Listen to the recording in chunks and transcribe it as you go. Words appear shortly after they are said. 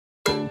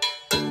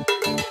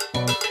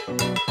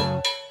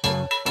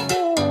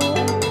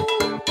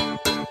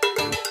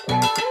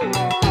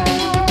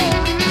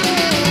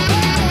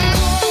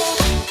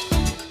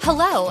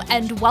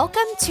and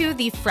welcome to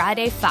the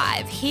Friday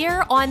Five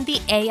here on the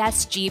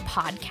ASG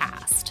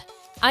podcast.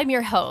 I'm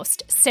your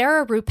host,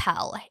 Sarah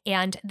Ruppel,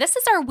 and this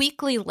is our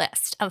weekly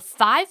list of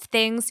 5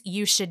 things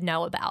you should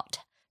know about.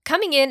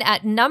 Coming in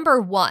at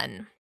number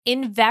 1,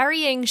 in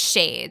varying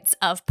shades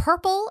of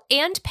purple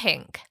and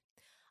pink.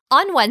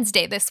 On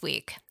Wednesday this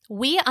week,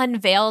 we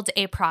unveiled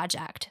a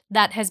project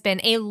that has been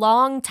a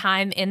long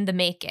time in the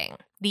making,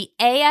 the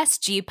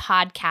ASG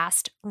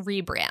podcast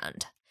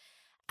Rebrand.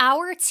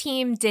 Our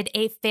team did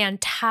a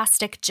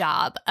fantastic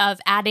job of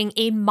adding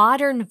a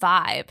modern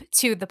vibe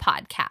to the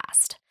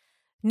podcast.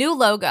 New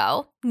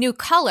logo, new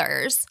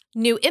colors,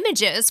 new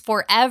images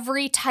for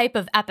every type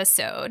of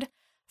episode,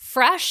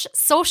 fresh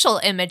social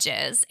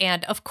images,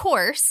 and of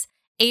course,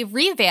 a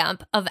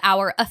revamp of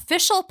our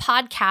official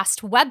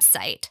podcast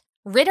website,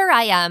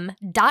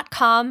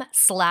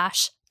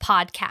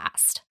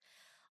 ritterim.com/podcast.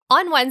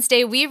 On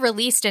Wednesday, we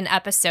released an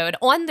episode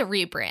on the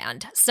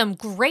rebrand, some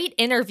great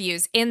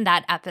interviews in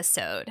that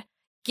episode.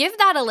 Give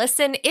that a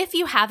listen if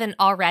you haven't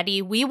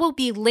already. We will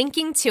be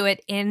linking to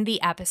it in the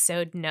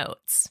episode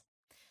notes.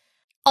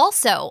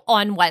 Also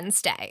on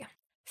Wednesday,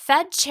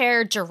 Fed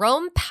Chair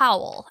Jerome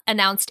Powell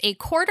announced a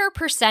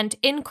 0.25%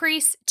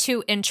 increase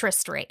to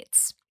interest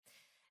rates.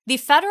 The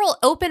Federal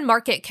Open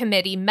Market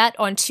Committee met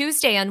on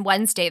Tuesday and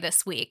Wednesday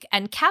this week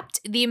and kept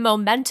the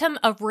momentum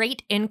of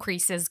rate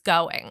increases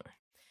going.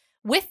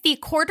 With the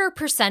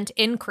 0.25%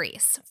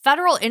 increase,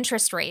 federal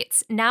interest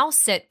rates now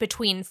sit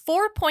between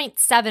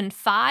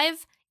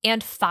 4.75%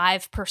 and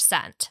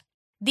 5%.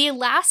 The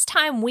last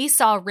time we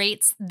saw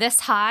rates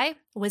this high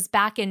was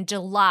back in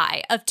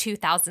July of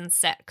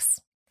 2006.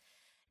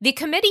 The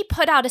committee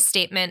put out a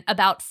statement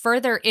about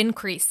further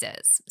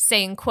increases,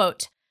 saying,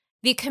 quote,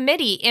 "The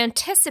committee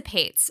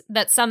anticipates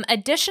that some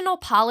additional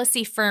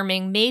policy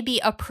firming may be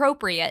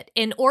appropriate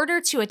in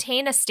order to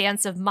attain a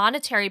stance of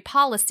monetary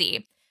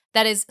policy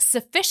that is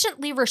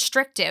sufficiently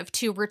restrictive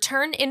to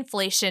return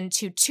inflation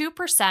to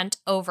 2%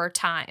 over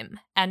time,"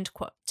 end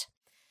quote.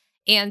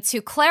 And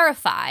to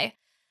clarify,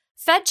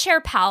 Fed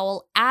Chair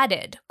Powell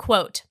added,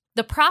 quote,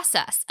 "The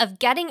process of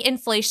getting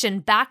inflation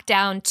back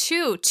down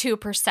to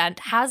 2%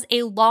 has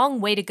a long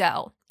way to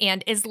go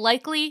and is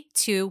likely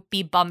to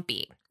be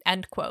bumpy,"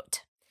 end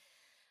quote.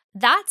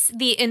 That's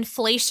the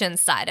inflation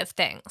side of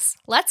things.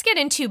 Let's get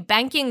into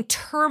banking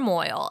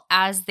turmoil,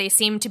 as they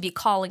seem to be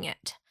calling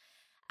it.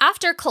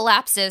 After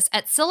collapses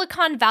at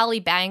Silicon Valley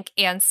Bank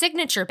and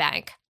Signature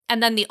Bank,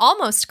 and then the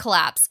almost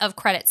collapse of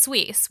Credit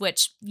Suisse,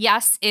 which,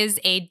 yes, is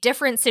a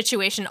different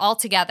situation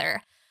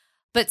altogether,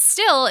 but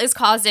still is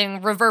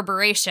causing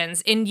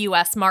reverberations in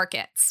U.S.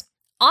 markets.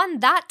 On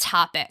that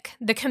topic,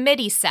 the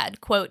committee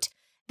said, quote,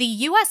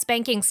 "The U.S.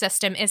 banking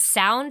system is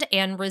sound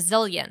and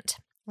resilient.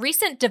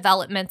 Recent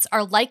developments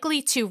are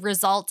likely to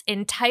result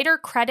in tighter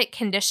credit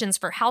conditions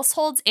for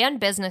households and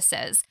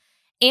businesses,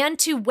 and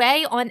to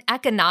weigh on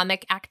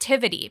economic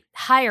activity,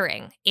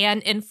 hiring,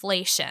 and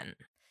inflation.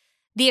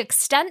 The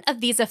extent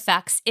of these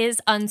effects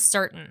is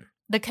uncertain.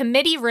 The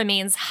committee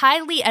remains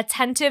highly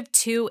attentive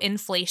to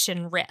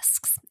inflation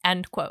risks,"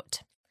 end quote.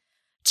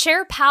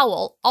 Chair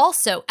Powell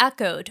also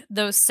echoed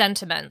those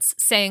sentiments,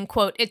 saying,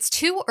 quote, "It's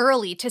too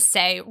early to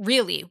say,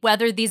 really,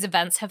 whether these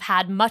events have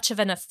had much of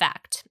an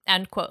effect,"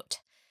 end quote.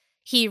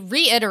 He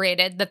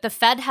reiterated that the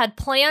Fed had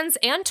plans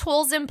and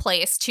tools in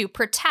place to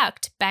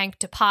protect bank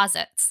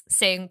deposits,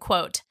 saying,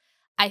 quote,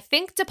 "I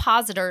think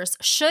depositors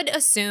should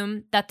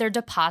assume that their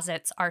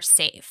deposits are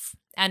safe,"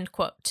 end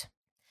quote.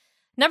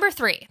 Number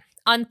 3,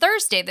 on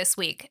Thursday this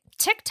week,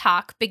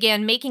 TikTok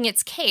began making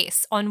its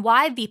case on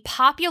why the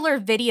popular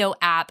video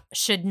app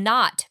should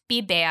not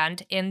be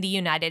banned in the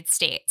United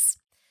States.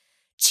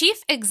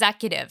 Chief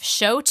Executive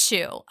Shou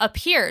Chew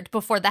appeared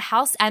before the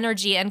House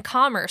Energy and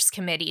Commerce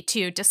Committee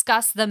to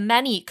discuss the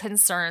many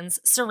concerns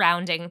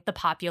surrounding the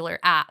popular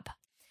app.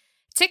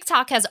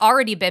 TikTok has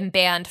already been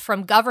banned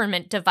from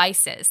government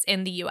devices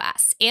in the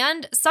US,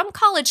 and some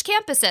college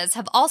campuses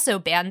have also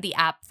banned the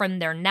app from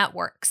their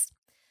networks.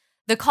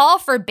 The call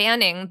for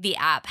banning the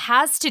app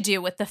has to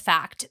do with the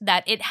fact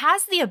that it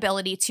has the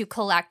ability to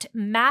collect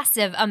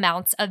massive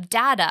amounts of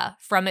data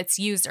from its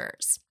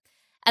users.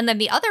 And then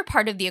the other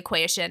part of the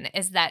equation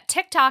is that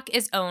TikTok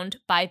is owned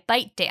by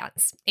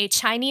ByteDance, a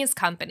Chinese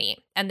company,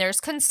 and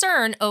there's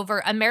concern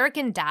over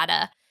American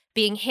data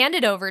being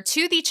handed over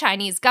to the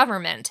Chinese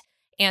government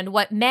and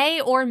what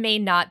may or may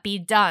not be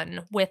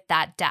done with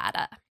that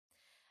data.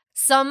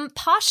 Some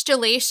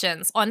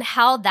postulations on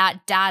how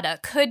that data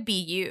could be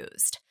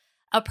used: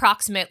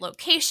 approximate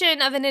location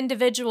of an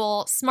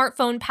individual,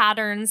 smartphone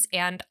patterns,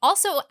 and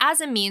also as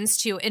a means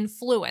to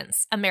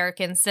influence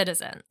American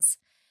citizens.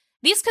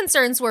 These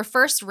concerns were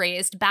first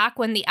raised back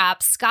when the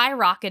app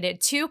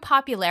skyrocketed to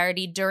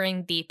popularity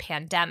during the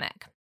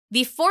pandemic.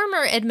 The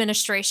former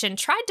administration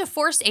tried to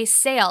force a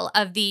sale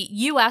of the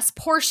U.S.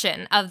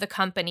 portion of the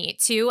company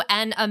to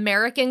an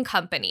American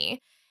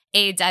company,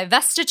 a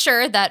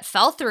divestiture that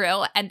fell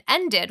through and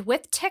ended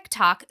with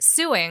TikTok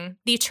suing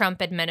the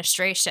Trump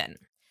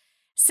administration.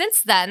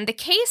 Since then, the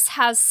case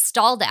has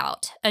stalled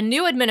out. A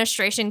new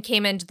administration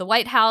came into the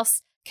White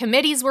House.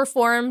 Committees were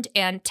formed,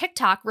 and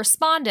TikTok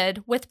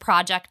responded with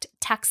Project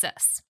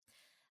Texas.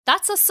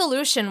 That's a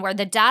solution where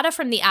the data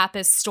from the app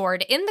is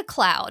stored in the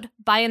cloud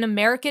by an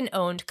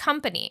American-owned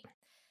company.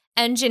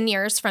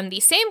 Engineers from the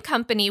same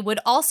company would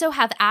also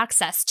have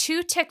access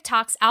to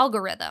TikTok's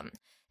algorithm,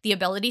 the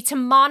ability to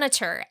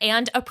monitor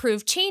and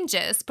approve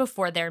changes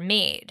before they're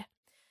made.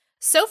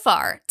 So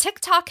far,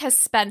 TikTok has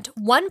spent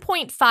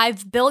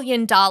 $1.5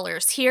 billion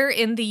here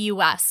in the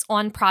US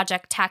on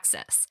Project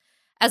Texas,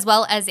 as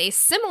well as a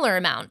similar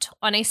amount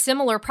on a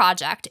similar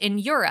project in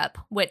Europe,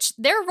 which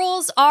their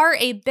rules are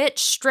a bit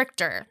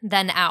stricter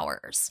than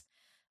ours.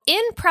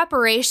 In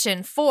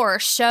preparation for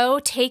Show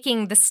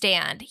taking the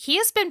stand, he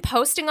has been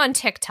posting on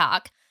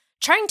TikTok,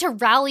 trying to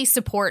rally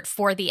support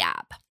for the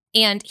app.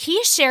 And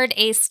he shared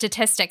a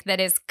statistic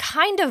that is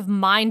kind of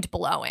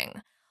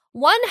mind-blowing.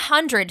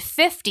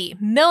 150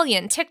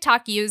 million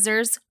TikTok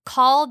users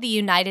call the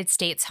United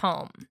States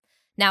home.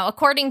 Now,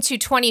 according to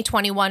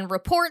 2021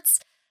 reports,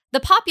 the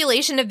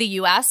population of the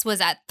US was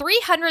at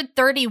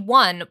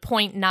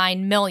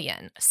 331.9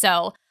 million,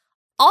 so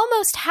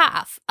almost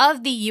half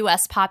of the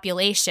US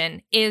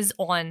population is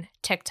on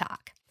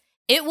TikTok.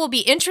 It will be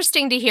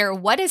interesting to hear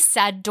what is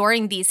said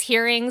during these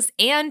hearings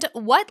and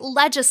what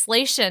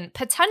legislation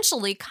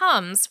potentially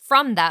comes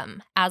from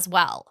them as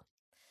well.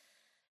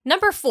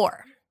 Number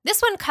 4.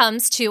 This one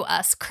comes to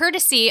us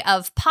courtesy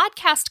of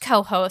podcast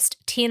co-host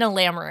Tina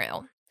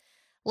Lamoureux.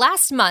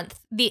 Last month,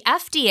 the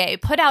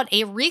FDA put out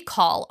a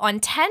recall on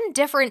 10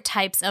 different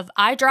types of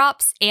eye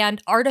drops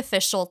and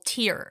artificial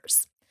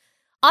tears.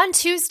 On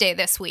Tuesday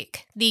this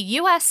week, the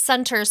U.S.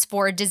 Centers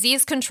for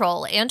Disease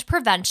Control and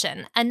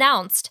Prevention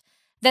announced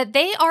that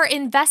they are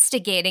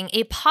investigating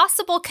a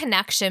possible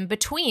connection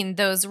between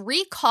those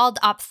recalled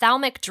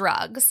ophthalmic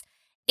drugs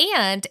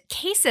and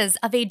cases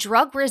of a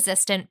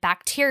drug-resistant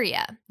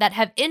bacteria that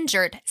have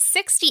injured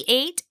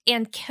 68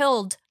 and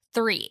killed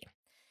 3.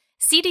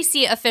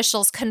 CDC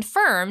officials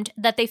confirmed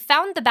that they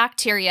found the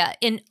bacteria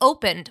in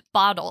opened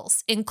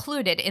bottles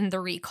included in the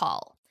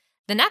recall.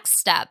 The next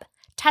step,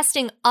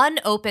 testing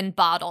unopened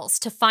bottles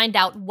to find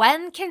out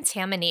when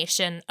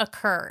contamination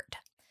occurred.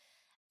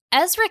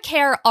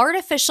 EzraCare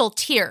artificial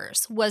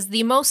tears was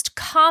the most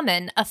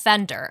common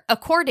offender,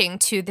 according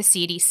to the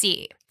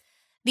CDC.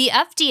 The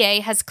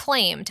FDA has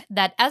claimed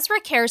that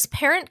EzraCare's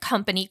parent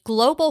company,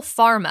 Global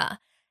Pharma,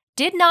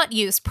 did not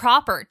use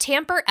proper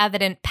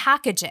tamper-evident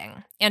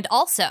packaging, and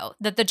also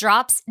that the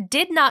drops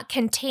did not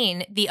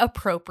contain the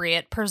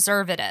appropriate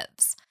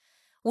preservatives.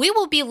 We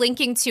will be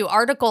linking to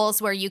articles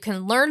where you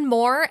can learn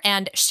more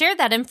and share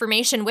that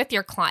information with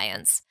your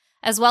clients,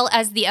 as well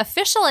as the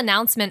official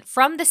announcement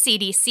from the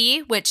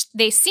CDC, which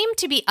they seem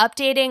to be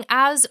updating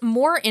as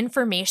more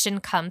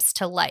information comes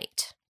to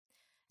light.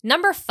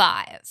 Number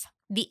 5.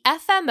 The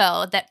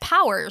FMO that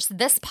powers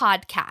this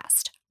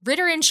podcast,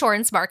 Ritter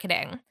Insurance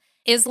Marketing,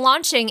 is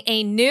launching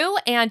a new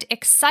and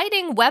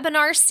exciting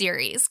webinar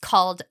series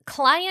called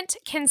Client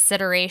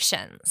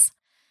Considerations.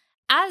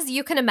 As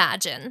you can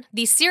imagine,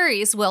 the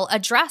series will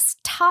address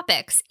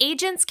topics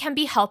agents can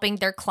be helping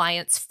their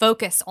clients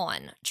focus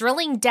on,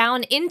 drilling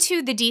down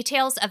into the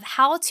details of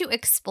how to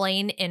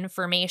explain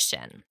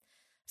information.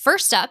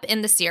 First up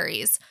in the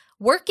series,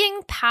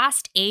 working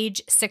past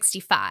age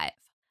 65.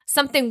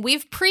 Something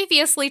we've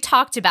previously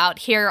talked about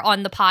here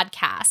on the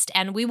podcast,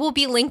 and we will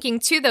be linking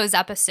to those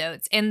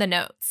episodes in the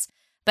notes.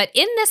 But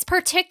in this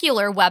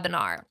particular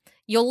webinar,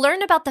 you'll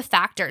learn about the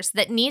factors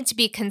that need to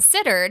be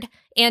considered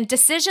and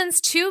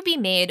decisions to be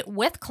made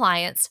with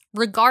clients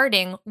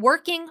regarding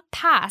working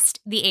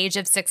past the age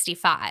of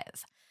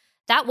 65.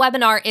 That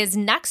webinar is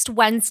next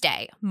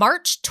Wednesday,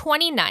 March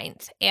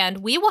 29th, and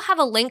we will have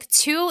a link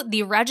to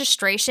the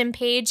registration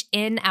page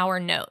in our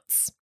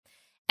notes.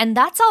 And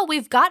that's all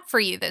we've got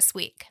for you this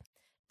week.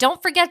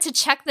 Don't forget to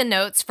check the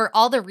notes for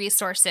all the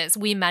resources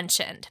we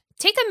mentioned.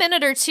 Take a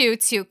minute or two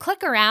to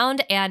click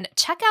around and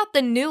check out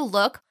the new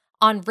look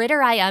on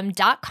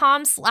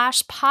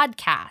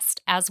ritterim.com/podcast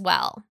as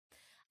well.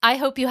 I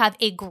hope you have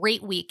a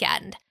great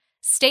weekend.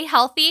 Stay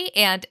healthy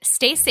and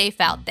stay safe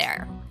out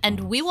there,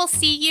 and we will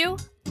see you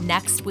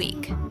next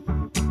week.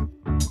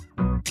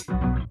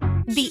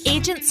 The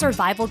Agent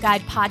Survival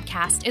Guide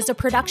podcast is a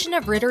production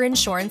of Ritter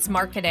Insurance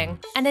Marketing,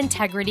 an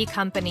integrity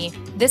company.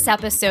 This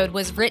episode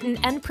was written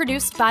and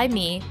produced by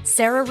me,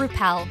 Sarah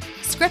Ruppel,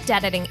 script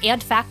editing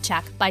and fact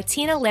check by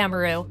Tina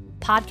Lamoureux,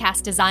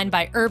 podcast design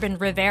by Urban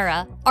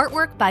Rivera,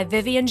 artwork by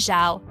Vivian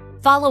Zhao.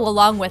 Follow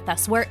along with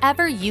us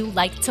wherever you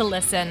like to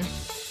listen.